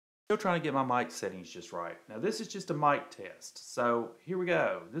Still trying to get my mic settings just right. Now this is just a mic test. So here we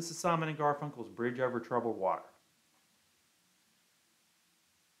go. This is Simon and Garfunkel's Bridge Over Troubled Water.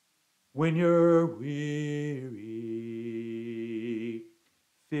 When you're weary,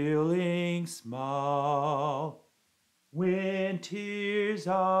 feeling small, when tears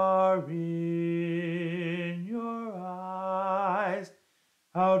are in your eyes,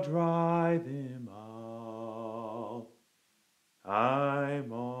 I'll dry them all.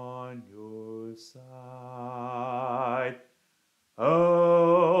 I'm on your side.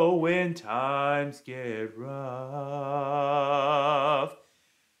 Oh, when times get rough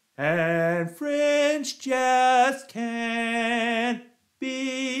and friends just can't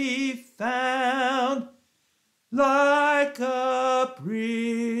be found, like a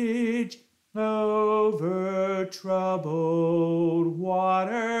bridge over troubled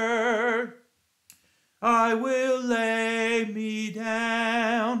water, I will lay me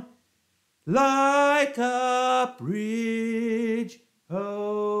down. Like a bridge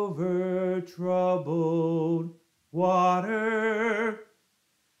over troubled water,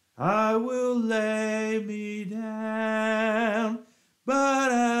 I will lay me down.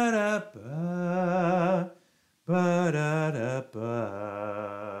 Ba-da-da-ba, ba-da-da-ba.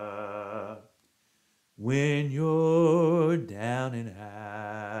 When you're down and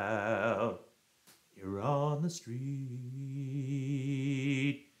out, you're on the street.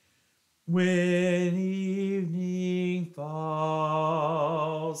 When evening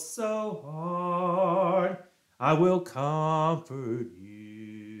falls so hard, I will comfort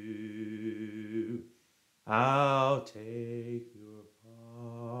you. I'll take your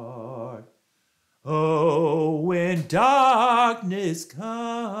part. Oh, when darkness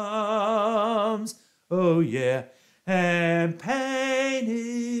comes, oh yeah, and pain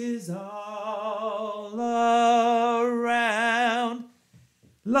is all around,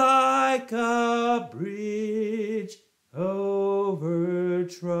 like a bridge over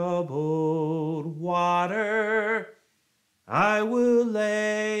troubled water, I will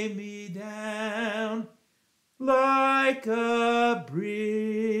lay me down. Like a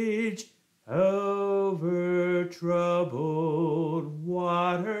bridge over troubled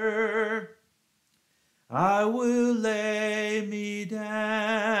water, I will lay me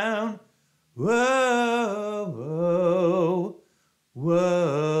down. Whoa, whoa,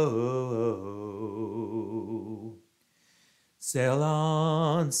 whoa. Sail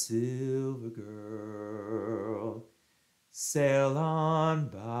on, silver girl, sail on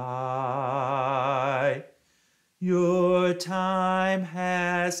by. Your time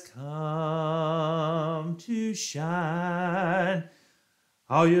has come to shine.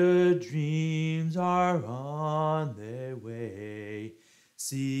 All your dreams are on their way.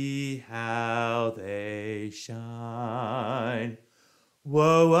 See how they shine.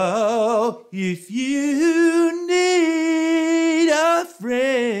 Whoa, whoa, if you need a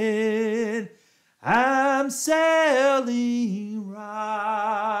friend, I'm sailing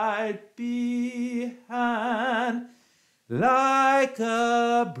right behind. Like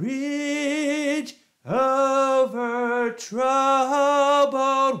a bridge over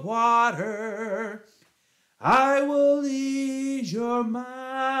troubled water, I will ease your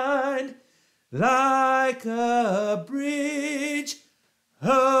mind. Like a bridge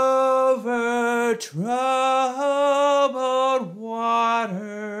over troubled water,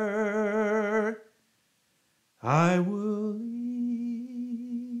 I will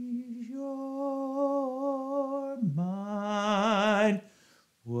ease your mind.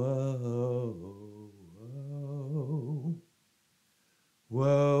 Whoa, whoa,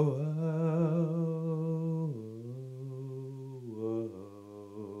 whoa, whoa.